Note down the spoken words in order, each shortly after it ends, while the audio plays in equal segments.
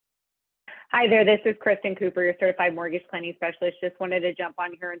Hi there, this is Kristen Cooper, your certified mortgage planning specialist. Just wanted to jump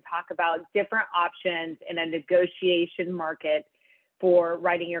on here and talk about different options in a negotiation market for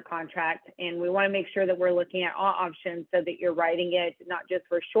writing your contract. And we want to make sure that we're looking at all options so that you're writing it not just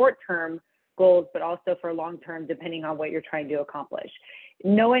for short-term goals, but also for long-term, depending on what you're trying to accomplish.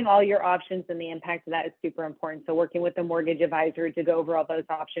 Knowing all your options and the impact of that is super important. So working with a mortgage advisor to go over all those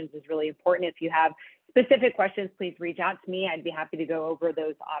options is really important. If you have specific questions, please reach out to me. I'd be happy to go over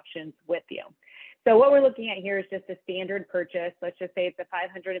those options with you. So what we're looking at here is just a standard purchase. Let's just say it's a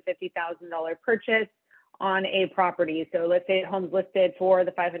 $550,000 purchase on a property. So let's say the home's listed for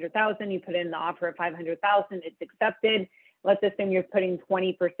the $500,000. You put in the offer of $500,000. It's accepted. Let's assume you're putting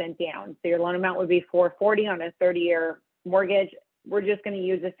 20% down. So your loan amount would be $440 on a 30-year mortgage. We're just going to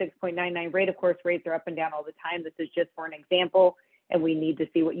use a 6.99 rate. Of course, rates are up and down all the time. This is just for an example, and we need to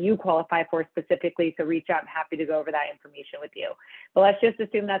see what you qualify for specifically. So reach out. I'm happy to go over that information with you. But let's just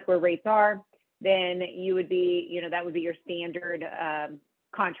assume that's where rates are. Then you would be, that would be your standard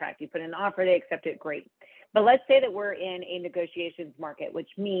contract. You put in an offer, they accept it, great. But let's say that we're in a negotiations market, which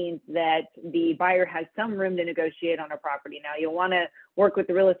means that the buyer has some room to negotiate on a property. Now, you'll want to work with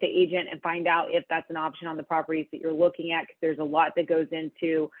the real estate agent and find out if that's an option on the properties that you're looking at, because there's a lot that goes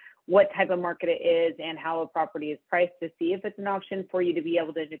into what type of market it is and how a property is priced to see if it's an option for you to be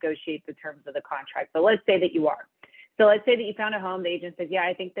able to negotiate the terms of the contract. So let's say that you are. So let's say that you found a home, the agent says, yeah,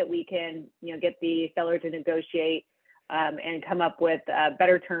 I think that we can, get the seller to negotiate and come up with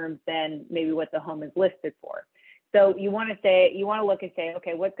better terms than maybe what the home is listed for. So you want to look and say,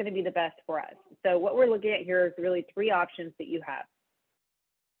 okay, what's going to be the best for us? So what we're looking at here is really three options that you have.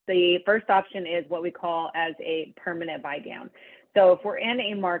 The first option is what we call as a permanent buy down. So if we're in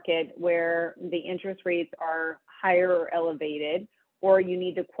a market where the interest rates are higher or elevated, or you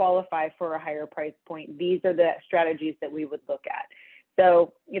need to qualify for a higher price point, these are the strategies that we would look at.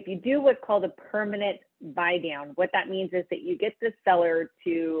 So if you do what's called a permanent buy down, what that means is that you get the seller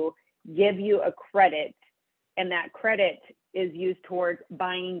to give you a credit, and that credit is used towards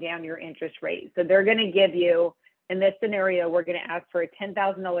buying down your interest rate. So they're going to give you, in this scenario, we're going to ask for a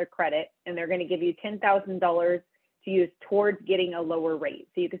 $10,000 credit, and they're going to give you $10,000 to use towards getting a lower rate.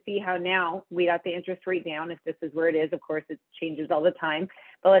 So you can see how now we got the interest rate down. If this is where it is, of course, it changes all the time.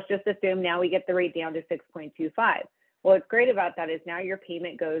 But let's just assume now we get the rate down to 6.25. Well, what's great about that is now your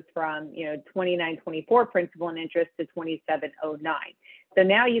payment goes from, $29.24 principal and interest to $27.09. So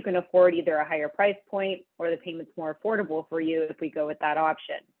now you can afford either a higher price point or the payment's more affordable for you if we go with that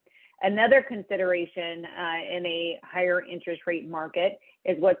option. Another consideration in a higher interest rate market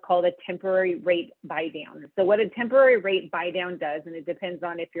is what's called a temporary rate buy down. So what a temporary rate buy down does, and it depends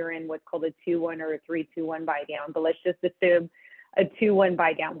on if you're in what's called a 2-1 or a 3-2-1 buy down, but let's just assume a 2-1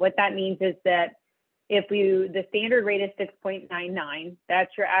 buy down. What that means is that if the standard rate is 6.99,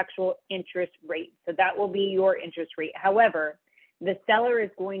 that's your actual interest rate. So that will be your interest rate. However, the seller is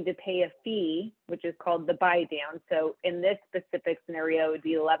going to pay a fee, which is called the buy down. So in this specific scenario, it would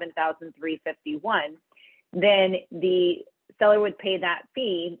be $11,351. Then the seller would pay that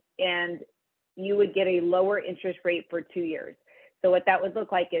fee, and you would get a lower interest rate for 2 years. So what that would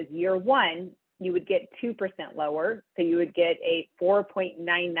look like is year one, you would get 2% lower. So you would get a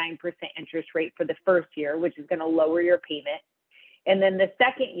 4.99% interest rate for the first year, which is going to lower your payment. And then the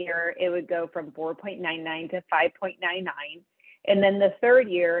second year, it would go from 4.99 to 5.99. And then the third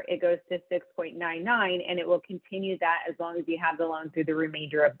year, it goes to 6.99, and it will continue that as long as you have the loan through the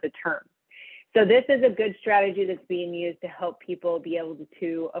remainder of the term. So this is a good strategy that's being used to help people be able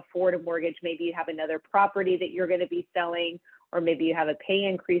to afford a mortgage. Maybe you have another property that you're going to be selling, or maybe you have a pay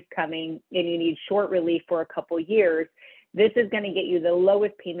increase coming and you need short relief for a couple years. This is going to get you the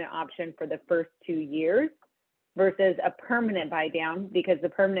lowest payment option for the first 2 years versus a permanent buy down, because the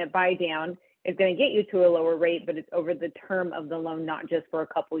permanent buy down is going to get you to a lower rate, but it's over the term of the loan, not just for a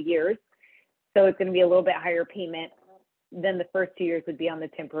couple years. So it's going to be a little bit higher payment than the first 2 years would be on the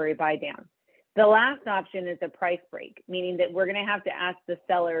temporary buy down. The last option is a price break, meaning that we're going to have to ask the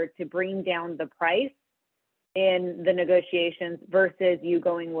seller to bring down the price in the negotiations versus you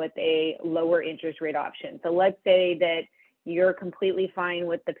going with a lower interest rate option. So let's say that you're completely fine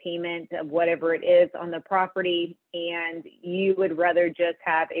with the payment of whatever it is on the property, and you would rather just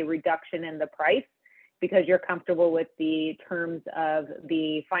have a reduction in the price because you're comfortable with the terms of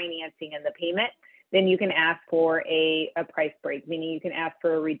the financing and the payment. Then you can ask for a price break, meaning you can ask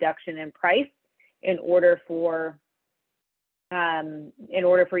for a reduction in price in order for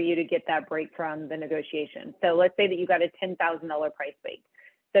you to get that break from the negotiation. So let's say that you got a $10,000 price break.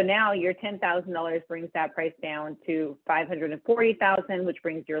 So now your $10,000 brings that price down to $540,000, which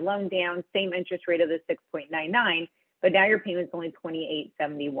brings your loan down, same interest rate of the 6.99, but now your payment's only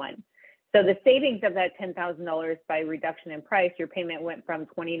 $28.71. So the savings of that $10,000 by reduction in price, your payment went from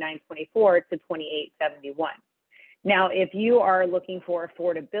 $29.24 to $28.71. Now, if you are looking for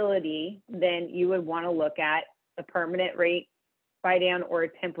affordability, then you would want to look at a permanent rate buy down or a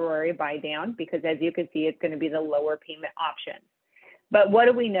temporary buy down, because as you can see, it's going to be the lower payment option. But what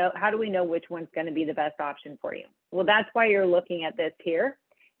do we know? How do we know which one's going to be the best option for you? Well, that's why you're looking at this here.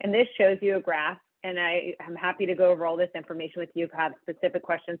 And this shows you a graph. And I'm happy to go over all this information with you if you have specific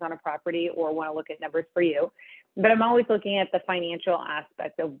questions on a property or want to look at numbers for you. But I'm always looking at the financial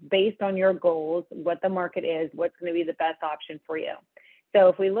aspect of, based on your goals, what the market is, what's going to be the best option for you. So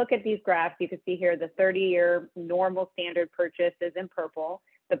if we look at these graphs, you can see here the 30-year normal standard purchase is in purple.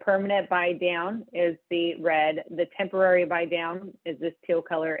 The permanent buy down is the red. The temporary buy down is this teal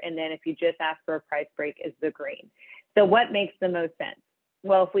color. And then if you just ask for a price break is the green. So what makes the most sense?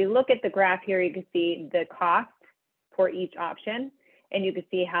 Well, if we look at the graph here, you can see the cost for each option, and you can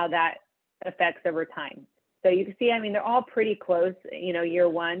see how that affects over time. So you can see, I mean, they're all pretty close, you know, year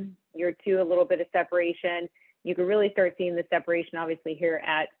one, year two, a little bit of separation. You can really start seeing the separation, obviously, here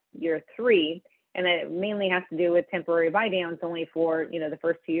at year three. And it mainly has to do with temporary buy downs only for, you know, the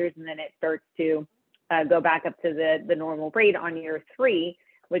first 2 years, and then it starts to go back up to the normal rate on year three,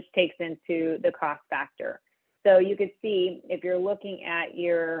 which takes into the cost factor. So you could see if you're looking at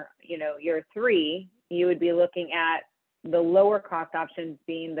year three, you would be looking at the lower cost options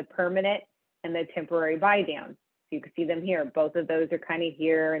being the permanent and the temporary buy down. So you can see them here. Both of those are kind of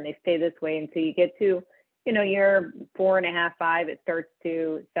here, and they stay this way until you get to, you know, year 4.5, 5, it starts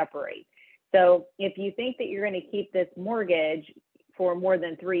to separate. So if you think that you're going to keep this mortgage for more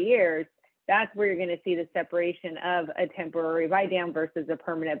than 3 years, that's where you're going to see the separation of a temporary buy down versus a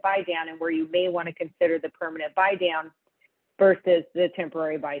permanent buy down, and where you may want to consider the permanent buy down versus the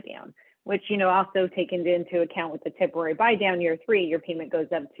temporary buy down, which, you know, also taken into account with the temporary buy down year three, your payment goes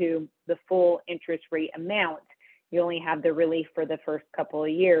up to the full interest rate amount. You only have the relief for the first couple of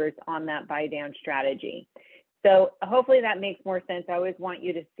years on that buy down strategy. So hopefully that makes more sense. I always want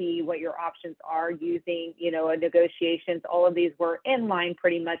you to see what your options are using, you know, negotiations. All of these were in line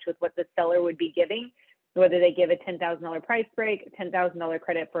pretty much with what the seller would be giving, whether they give a $10,000 price break, $10,000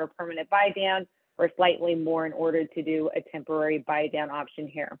 credit for a permanent buy down, or slightly more in order to do a temporary buy down option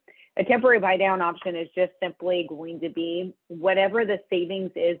here. A temporary buy down option is just simply going to be whatever the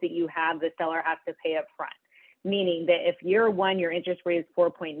savings is that you have, the seller has to pay up front. Meaning that if year one, your interest rate is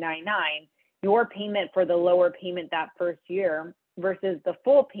 4.99, your payment for the lower payment that first year versus the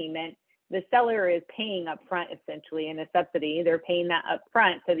full payment, the seller is paying up front essentially in a subsidy. They're paying that up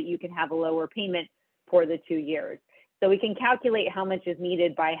front so that you can have a lower payment for the 2 years. So we can calculate how much is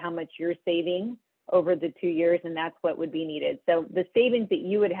needed by how much you're saving over the 2 years, and that's what would be needed. So the savings that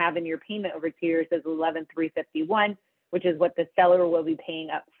you would have in your payment over 2 years is $11,351, which is what the seller will be paying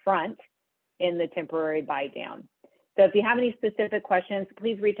up front in the temporary buy down. So if you have any specific questions,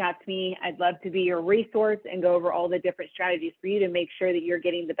 please reach out to me. I'd love to be your resource and go over all the different strategies for you to make sure that you're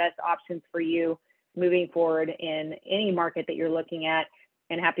getting the best options for you moving forward in any market that you're looking at,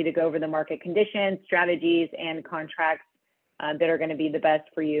 and happy to go over the market conditions, strategies, and contracts that are going to be the best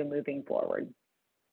for you moving forward.